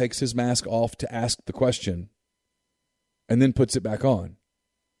reporter takes his mask off to ask the question and then puts it back on.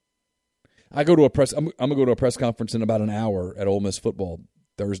 I'm going to go to a press conference in about an hour at Ole Miss football.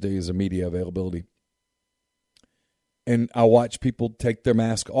 Thursday is a media availability. And I watch people take their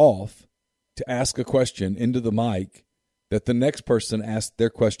mask off to ask a question into the mic that the next person asked their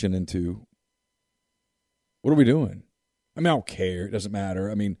question into. What are we doing? I don't care. It doesn't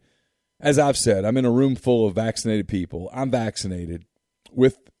matter. As I've said, I'm in a room full of vaccinated people. I'm vaccinated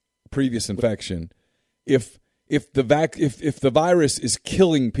with previous infection. If the virus is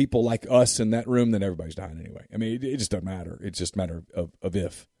killing people like us in that room, then everybody's dying anyway. It just doesn't matter. It's just a matter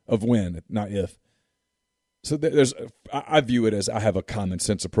of when, not if. So I view it as I have a common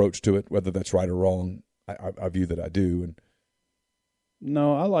sense approach to it, whether that's right or wrong. I view that I do. And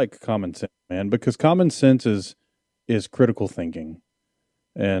no, I like common sense, man, because common sense is critical thinking.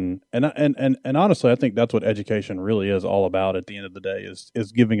 And honestly, I think that's what education really is all about at the end of the day,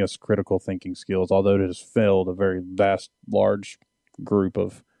 is giving us critical thinking skills, although it has failed a very vast, large group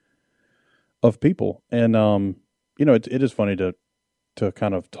of people. And, it is funny to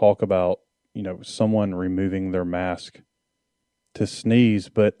kind of talk about, someone removing their mask to sneeze.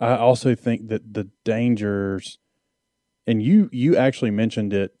 But I also think that the dangers, and you actually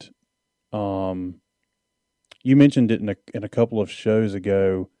mentioned it, you mentioned it in a couple of shows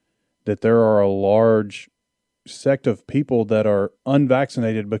ago, that there are a large sect of people that are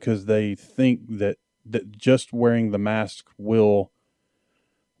unvaccinated because they think that just wearing the mask will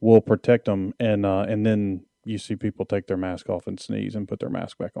protect them, and then you see people take their mask off and sneeze and put their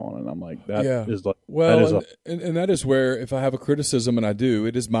mask back on, and I'm like, and that is where, if I have a criticism, and I do,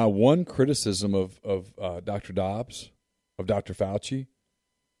 it is my one criticism of Dr. Dobbs, of Dr. Fauci.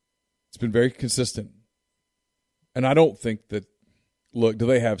 It's been very consistent. And I don't think that, look, do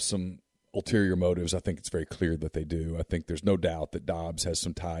they have some ulterior motives? I think it's very clear that they do. I think there's no doubt that Dobbs has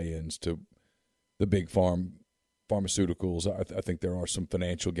some tie-ins to the big pharmaceuticals. I think there are some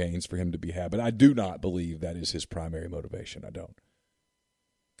financial gains for him to be had. But I do not believe that is his primary motivation. I don't.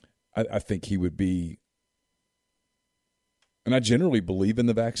 I think he would be, and I generally believe in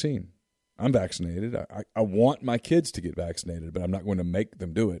the vaccine. I'm vaccinated. I want my kids to get vaccinated, but I'm not going to make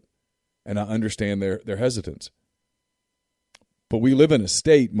them do it. And I understand their hesitance. But we live in a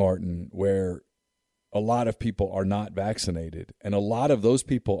state, Martin, where a lot of people are not vaccinated. And a lot of those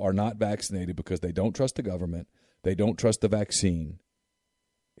people are not vaccinated because they don't trust the government. They don't trust the vaccine.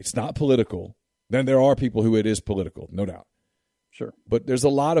 It's not political. Then there are people who it is political, no doubt. Sure. But there's a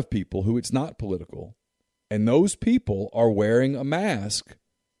lot of people who it's not political. And those people are wearing a mask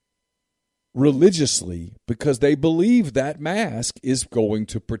religiously because they believe that mask is going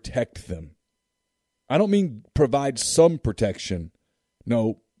to protect them. I don't mean provide some protection.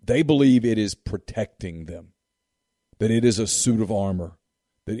 No, they believe it is protecting them, that it is a suit of armor,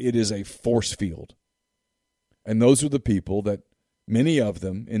 that it is a force field. And those are the people that, many of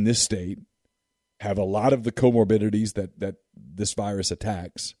them in this state, have a lot of the comorbidities that this virus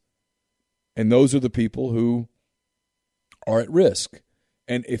attacks. And those are the people who are at risk.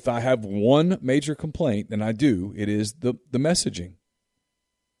 And if I have one major complaint, and I do, it is the messaging.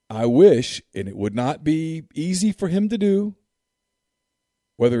 I wish, and it would not be easy for him to do,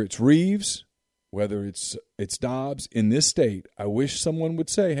 whether it's Reeves, whether it's Dobbs, in this state, I wish someone would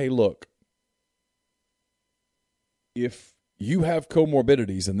say, hey, look, if you have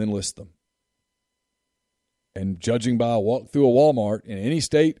comorbidities, and then list them. And judging by a walk through a Walmart in any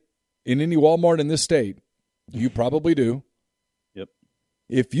state, in any Walmart in this state, you probably do. Yep.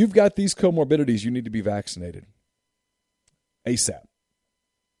 If you've got these comorbidities, you need to be vaccinated ASAP.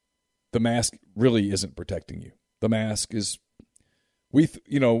 The mask really isn't protecting you. The mask is,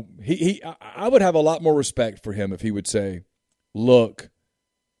 I would have a lot more respect for him if he would say, look,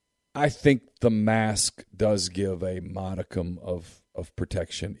 I think the mask does give a modicum of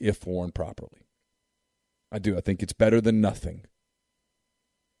protection if worn properly. I do. I think it's better than nothing.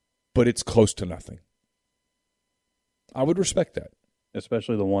 But it's close to nothing. I would respect that.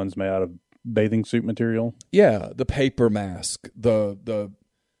 Especially the ones made out of bathing suit material? Yeah, the paper mask, the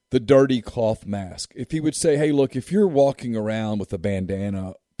dirty cloth mask. If he would say, hey, look, if you're walking around with a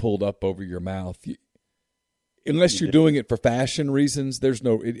bandana pulled up over your mouth, unless you're doing it for fashion reasons,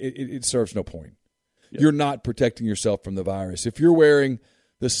 it serves no point. you're not protecting yourself from the virus. If you're wearing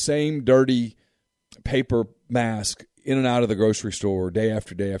the same dirty paper mask in and out of the grocery store day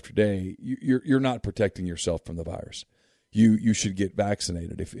after day after day, you're not protecting yourself from the virus. You should get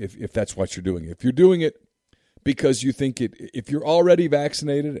vaccinated if that's what you're doing. If you're doing it because you think if you're already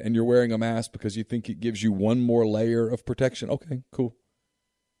vaccinated and you're wearing a mask because you think it gives you one more layer of protection, okay, cool.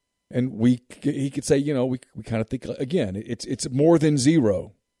 And he could say, we kind of think, again, it's more than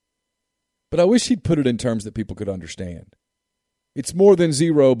zero. But I wish he'd put it in terms that people could understand. It's more than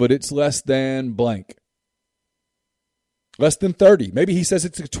zero, but it's less than blank. Less than 30. Maybe he says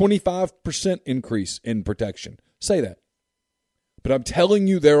it's a 25% increase in protection. Say that. But I'm telling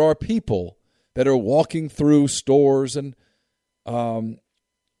you, there are people that are walking through stores and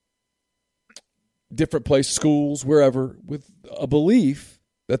different places, schools, wherever, with a belief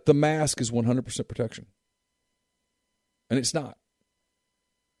that the mask is 100% protection. And it's not.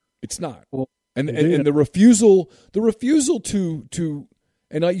 It's not. Well, and the refusal to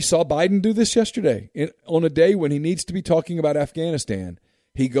and you saw Biden do this yesterday on a day when he needs to be talking about Afghanistan.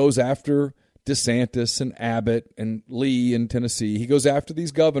 He goes after DeSantis and Abbott and Lee in Tennessee. He goes after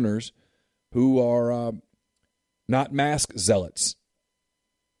these governors who are not mask zealots.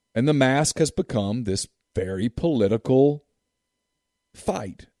 And the mask has become this very political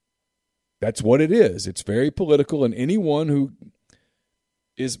fight. That's what it is. It's very political, and anyone who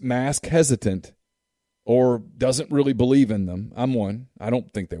is mask hesitant or doesn't really believe in them, I'm one. I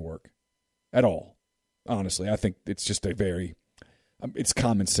don't think they work at all. Honestly, I think it's just it's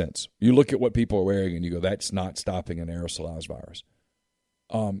common sense. You look at what people are wearing and you go, that's not stopping an aerosolized virus.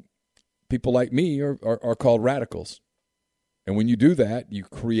 People like me are called radicals. And when you do that, you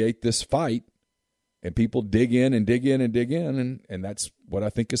create this fight and people dig in and dig in and dig in. And that's what I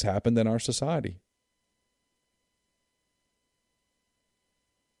think has happened in our society.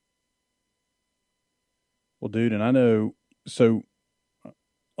 Well, dude, and I know, so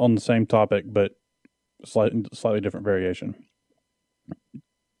on the same topic, but slightly different variation.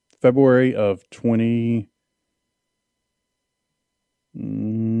 February of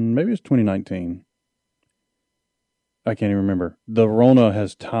maybe it's 2019. I can't even remember. The Rona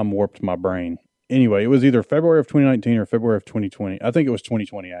has time warped my brain. Anyway, it was either February of 2019 or February of 2020. I think it was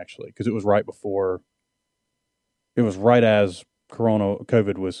 2020, actually, because it was right as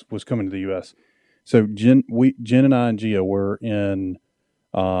COVID was coming to the U.S. So Jen and I and Gia we're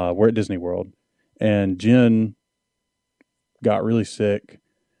at Disney World, and Jen got really sick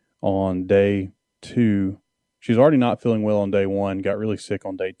on day 2. She's already not feeling well on day 1, got really sick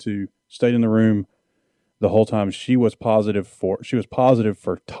on day 2, stayed in the room the whole time. She was positive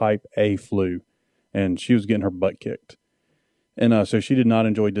for type A flu, and she was getting her butt kicked. And so she did not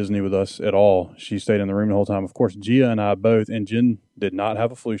enjoy Disney with us at all. She stayed in the room the whole time. Of course, Gia and I both, and Jen did not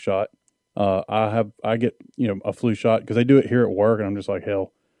have a flu shot. I get, a flu shot because they do it here at work, and I'm just like,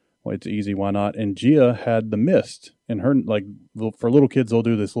 hell, well, it's easy. Why not? And Gia had the mist, and her, like, for little kids, they'll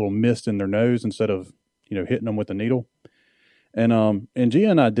do this little mist in their nose instead of, hitting them with a needle. And Gia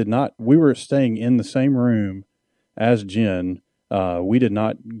and I did not, we were staying in the same room as Jen. We did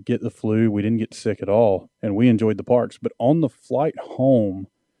not get the flu. We didn't get sick at all, and we enjoyed the parks. But on the flight home,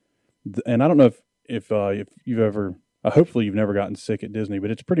 and I don't know if you've ever, hopefully you've never gotten sick at Disney, but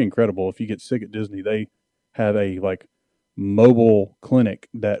it's pretty incredible. If you get sick at Disney, they have a mobile clinic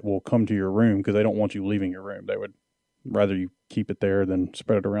that will come to your room because they don't want you leaving your room. They would rather you keep it there than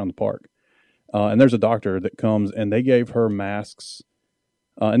spread it around the park. And there's a doctor that comes, and they gave her masks.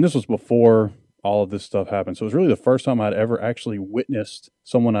 And this was before all of this stuff happened. So it was really the first time I'd ever actually witnessed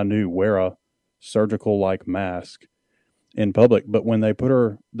someone I knew wear a surgical-like mask in public. But when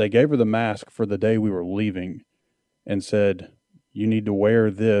they gave her the mask for the day we were leaving and said, you need to wear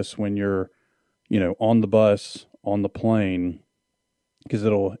this when you're, on the bus, on the plane, because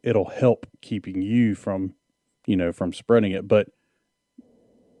it'll help keeping you from, from spreading it. But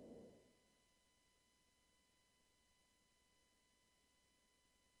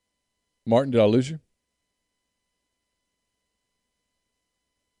Martin, did I lose you?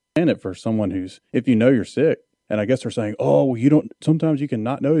 And it for someone who's, if you're sick, and I guess they're saying, oh, sometimes you can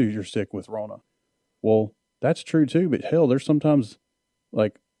not know you're sick with Rona. Well, that's true too, but hell, there's sometimes,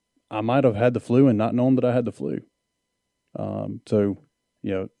 I might have had the flu and not known that I had the flu. So,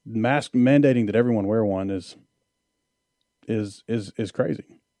 mask mandating that everyone wear one is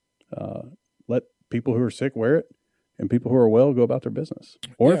crazy. Let people who are sick wear it, and people who are well go about their business.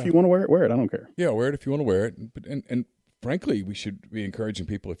 Or if you want to wear it. I don't care. Yeah, wear it if you want to wear it. And frankly, we should be encouraging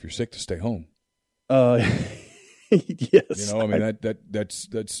people, if you're sick, to stay home. Yes.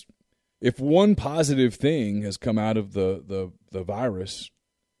 That's if one positive thing has come out of the virus,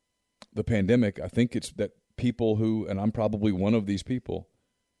 the pandemic, I think it's that people who, and I'm probably one of these people,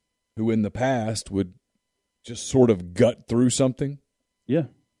 who in the past would just sort of gut through something. Yeah.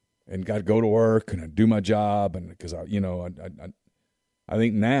 And got to go to work and do my job. And because I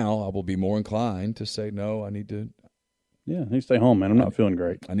think now I will be more inclined to say, no, I need to. Yeah. I need to stay home, man. I'm not feeling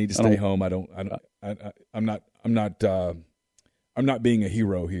great. I need to stay home. I'm not being a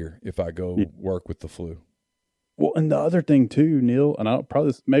hero here if I go work with the flu. Well, and the other thing too, Neil, and I'll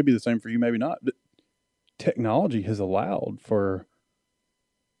probably maybe the same for you, maybe not, but technology has allowed for,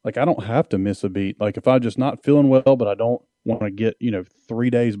 like, I don't have to miss a beat. Like, if I'm just not feeling well, but I don't want to get, 3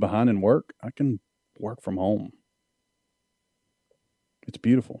 days behind in work, I can work from home. It's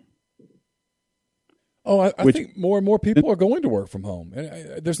beautiful. Oh, I think more and more people are going to work from home.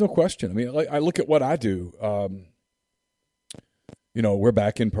 And there's no question. I mean, I look at what I do. We're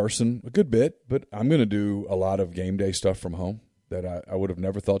back in person a good bit, but I'm going to do a lot of game day stuff from home that I would have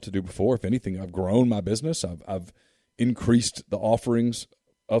never thought to do before. If anything, I've grown my business. I've increased the offerings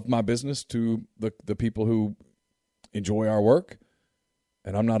of my business to the people who enjoy our work.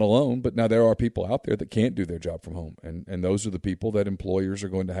 And I'm not alone, but now there are people out there that can't do their job from home. And those are the people that employers are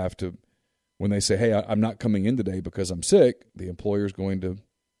going to have to, when they say, hey, I'm not coming in today because I'm sick, the employer is going to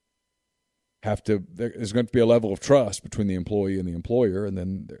have to, there's going to be a level of trust between the employee and the employer, and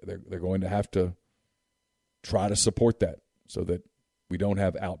then they're going to have to try to support that so that we don't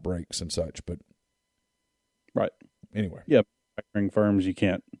have outbreaks and such. But right. Anyway. Yeah. Manufacturing firms,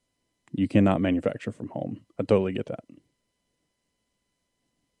 you cannot manufacture from home. I totally get that.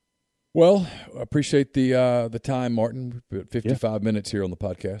 Well, I appreciate the time, Martin. We're at 55 minutes here on the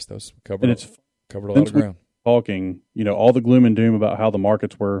podcast. That was covered a lot of ground. Talking, all the gloom and doom about how the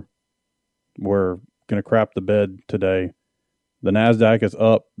markets were going to crap the bed today. The NASDAQ is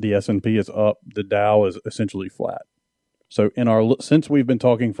up. The S&P is up. The Dow is essentially flat. So since we've been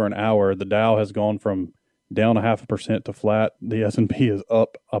talking for an hour, the Dow has gone from down 0.5% to flat. The S&P is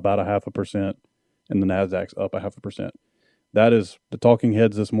up about 0.5%, and the NASDAQ's up 0.5%. That is the talking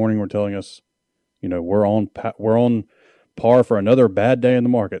heads this morning were telling us, we're on par for another bad day in the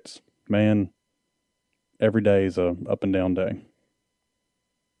markets. Man, every day is a up and down day.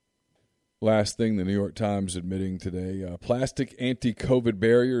 Last thing, the New York Times admitting today, plastic anti-COVID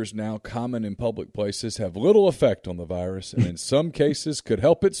barriers now common in public places have little effect on the virus and in some cases could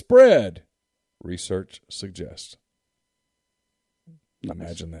help it spread, research suggests. Nice.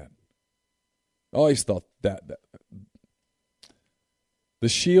 Imagine that. I always thought that the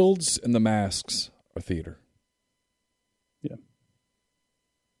shields and the masks are theater. Yeah.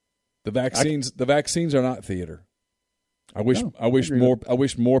 The vaccines are not theater. I wish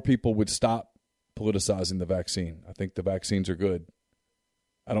more people would stop politicizing the vaccine. I think the vaccines are good.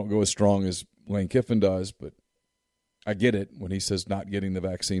 I don't go as strong as Lane Kiffin does, but I get it when he says not getting the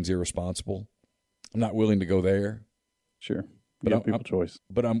vaccine's irresponsible. I'm not willing to go there. Sure. But people choice.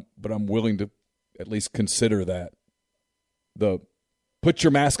 But I'm willing to at least consider that. Put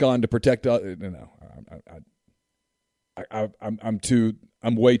your mask on to protect. I'm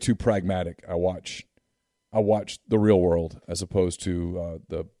way too pragmatic. I watch the real world as opposed to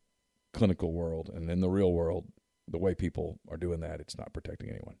the clinical world, and in the real world, the way people are doing that, it's not protecting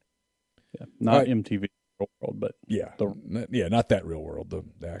anyone. Yeah, not MTV world, but not that real world.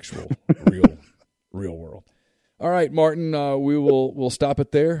 The actual real world. All right, Martin. We'll stop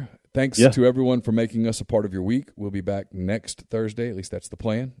it there. Thanks to everyone for making us a part of your week. We'll be back next Thursday, at least that's the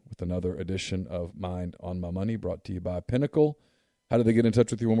plan, with another edition of Mind on My Money, brought to you by Pinnacle. How did they get in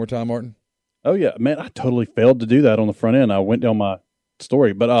touch with you one more time, Martin? Oh, yeah. Man, I totally failed to do that on the front end. I went down my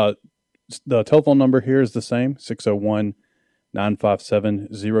story. But the telephone number here is the same,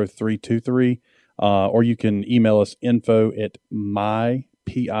 601-957-0323. Or you can email us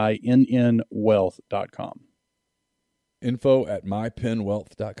info@mypinnwealth.com.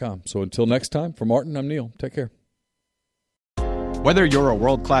 info@mypinnwealth.com. So until next time, for Martin, I'm Neil. Take care. Whether you're a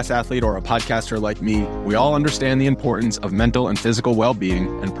world-class athlete or a podcaster like me, we all understand the importance of mental and physical well-being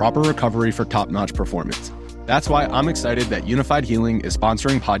and proper recovery for top-notch performance. That's why I'm excited that Unified Healing is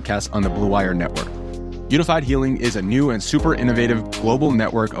sponsoring podcasts on the Blue Wire Network. Unified Healing is a new and super innovative global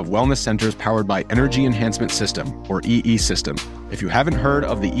network of wellness centers powered by Energy Enhancement System, or EE System. If you haven't heard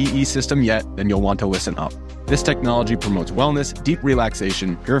of the EE System yet, then you'll want to listen up. This technology promotes wellness, deep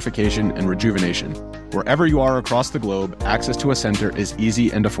relaxation, purification, and rejuvenation. Wherever you are across the globe, access to a center is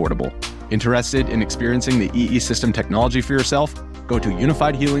easy and affordable. Interested in experiencing the EE System technology for yourself? Go to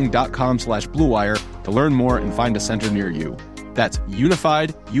unifiedhealing.com/bluewire to learn more and find a center near you. That's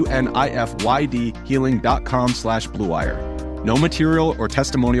unified, UNIFYD, healing.com/bluewire. No material or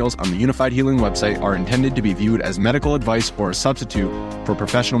testimonials on the Unified Healing website are intended to be viewed as medical advice or a substitute for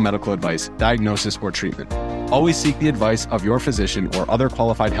professional medical advice, diagnosis, or treatment. Always seek the advice of your physician or other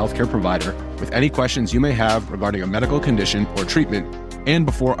qualified healthcare provider with any questions you may have regarding a medical condition or treatment and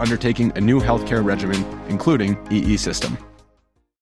before undertaking a new healthcare regimen, including EE system.